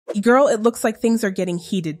Girl, it looks like things are getting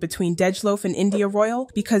heated between Dej Loaf and India Royale,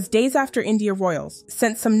 because days after India Royale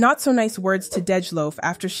sent some not-so-nice words to Dej Loaf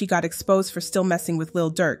after she got exposed for still messing with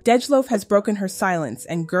Lil Durk, Dej Loaf has broken her silence,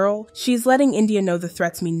 and girl, she's letting India know the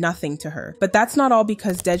threats mean nothing to her. But that's not all,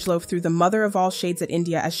 because Dej Loaf threw the mother of all shades at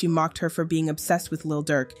India as she mocked her for being obsessed with Lil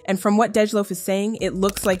Durk. And from what Dej Loaf is saying, it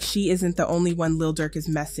looks like she isn't the only one Lil Durk is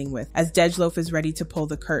messing with, as Dej Loaf is ready to pull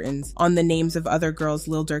the curtains on the names of other girls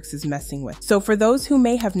Lil Durk is messing with. So for those who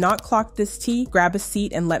may have not clocked this tea, grab a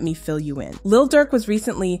seat and let me fill you in. Lil Durk was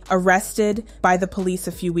recently arrested by the police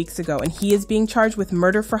a few weeks ago, and he is being charged with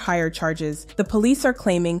murder for hire charges. The police are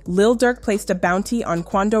claiming Lil Durk placed a bounty on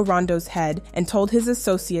Quando Rondo's head and told his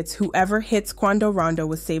associates whoever hits Quando Rondo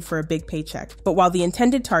was saved for a big paycheck. But while the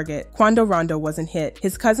intended target, Quando Rondo, wasn't hit,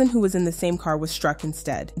 his cousin who was in the same car was struck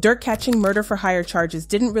instead. Durk catching murder for hire charges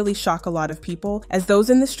didn't really shock a lot of people, as those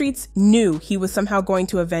in the streets knew he was somehow going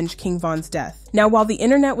to avenge King Von's death. Now, while the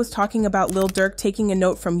internet was talking about Lil Durk taking a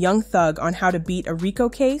note from Young Thug on how to beat a RICO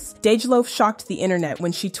case, Dej Loaf shocked the internet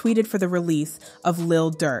when she tweeted for the release of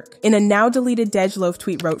Lil Durk. In a now-deleted Dej Loaf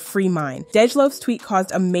tweet wrote, "Free mine." Dej Loaf's tweet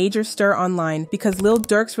caused a major stir online because Lil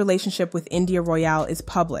Durk's relationship with India Royale is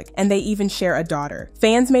public, and they even share a daughter.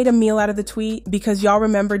 Fans made a meal out of the tweet because y'all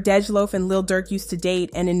remember Dej Loaf and Lil Durk used to date,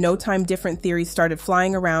 and in no time different theories started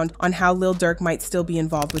flying around on how Lil Durk might still be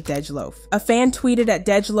involved with Dej Loaf. A fan tweeted at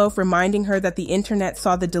Dej Loaf reminding her that the internet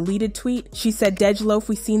saw the deleted tweet. She said, "Dej Loaf,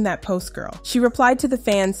 we seen that post, girl." She replied to the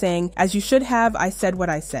fan saying, "As you should have, I said what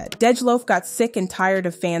I said." Dej Loaf got sick and tired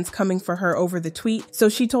of fans coming for her over the tweet, so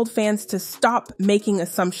she told fans to stop making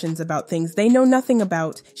assumptions about things they know nothing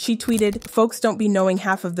about. She tweeted, "Folks don't be knowing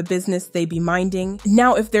half of the business they be minding."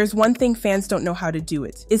 Now, if there's one thing fans don't know how to do,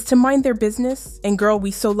 it is to mind their business, and girl,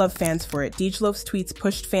 we so love fans for it. Dej Loaf's tweets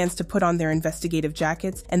pushed fans to put on their investigative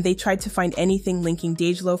jackets, and they tried to find anything linking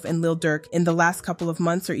Dej Loaf and Lil Durk in the last couple of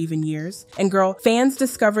months or even years. And girl, fans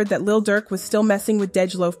discovered that Lil Durk was still messing with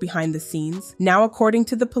Dej Loaf behind the scenes. Now, according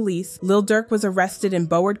to the police, Lil Durk was arrested in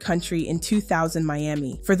Broward County in 2000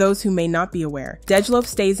 Miami. For those who may not be aware, Dej Loaf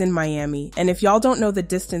stays in Miami, and if y'all don't know, the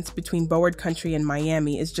distance between Broward County and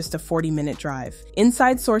Miami is just a 40-minute drive.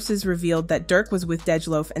 Inside sources revealed that Durk was with Dej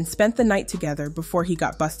Loaf and spent the night together before he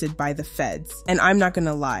got busted by the feds. And I'm not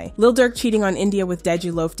gonna lie, Lil Durk cheating on India with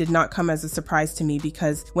Dej Loaf did not come as a surprise to me,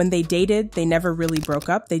 because when they dated, they never really broke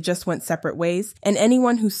up, they just went separate ways, and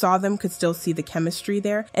anyone who saw them could still see the chemistry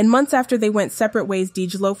there. And months after they went separate ways,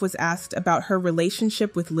 Dej Loaf was asked about her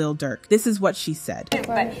relationship with Lil Durk. This is what she said.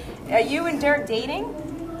 But are you and Durk dating?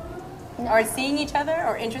 No. Or seeing each other,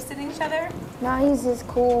 or interested in each other? No, he's just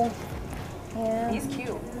cool. Yeah. He's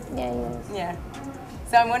cute. Yeah, he is. Yeah.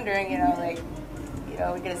 So I'm wondering, we get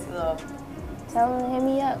a little... Tell him to hit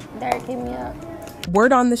me up. Durk, hit me up.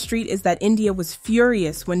 Word on the street is that India was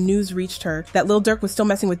furious when news reached her that Lil Durk was still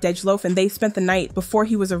messing with Dej Loaf, and they spent the night before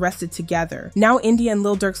he was arrested together. Now India and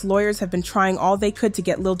Lil Durk's lawyers have been trying all they could to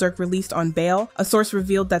get Lil Durk released on bail. A source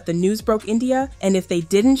revealed that the news broke India, and if they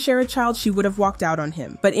didn't share a child, she would have walked out on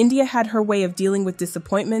him. But India had her way of dealing with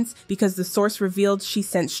disappointments, because the source revealed she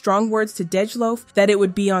sent strong words to Dej Loaf that it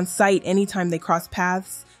would be on sight anytime they crossed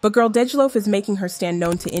paths. But girl, Dej Loaf is making her stand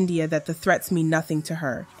known to India that the threats mean nothing to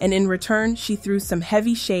her. And in return, she threw some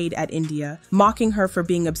heavy shade at India, mocking her for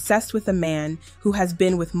being obsessed with a man who has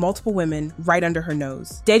been with multiple women right under her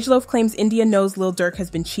nose. Dej Loaf claims India knows Lil Durk has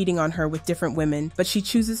been cheating on her with different women, but she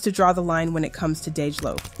chooses to draw the line when it comes to Dej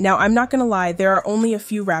Loaf. Now, I'm not gonna lie, there are only a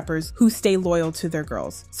few rappers who stay loyal to their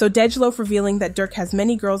girls. So Dej Loaf revealing that Durk has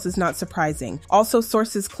many girls is not surprising. Also,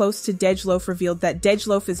 sources close to Dej Loaf revealed that Dej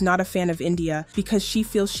Loaf is not a fan of India because she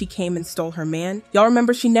feels she came and stole her man. Y'all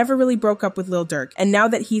remember she never really broke up with Lil Durk, and now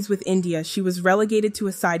that he's with India, she was relegated to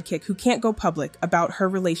a sidekick who can't go public about her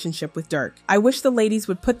relationship with Durk. I wish the ladies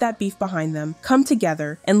would put that beef behind them, come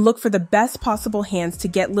together, and look for the best possible hands to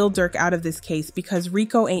get Lil Durk out of this case, because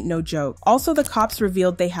RICO ain't no joke. Also, the cops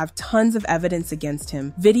revealed they have tons of evidence against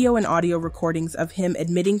him, video and audio recordings of him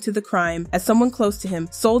admitting to the crime, as someone close to him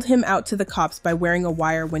sold him out to the cops by wearing a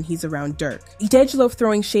wire when he's around Durk. Dej Loaf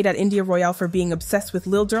throwing shade at India Royale for being obsessed with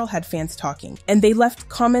Lil Durk had fans talking, and they left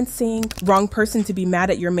comments saying, "Wrong person to be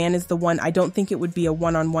mad at, your man is the one. I don't think it would be a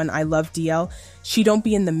one-on-one. I love DL. She don't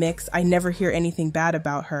be in the mix. I never hear anything bad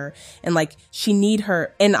about her. And like, she need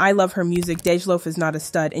her, and I love her music. Dej Loaf is not a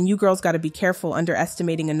stud, and you girls gotta be careful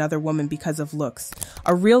underestimating another woman because of looks.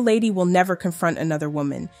 A real lady will never confront another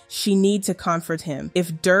woman. She need to comfort him.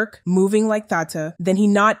 If Durk moving like that, then he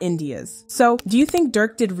not India's." So, do you think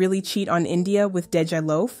Durk did really cheat on India with Dej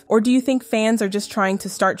Loaf? Or do you think fans are just trying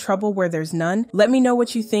to start trouble where there's none? Let me know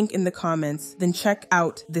what you think in the comments, then check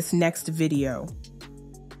out this next video.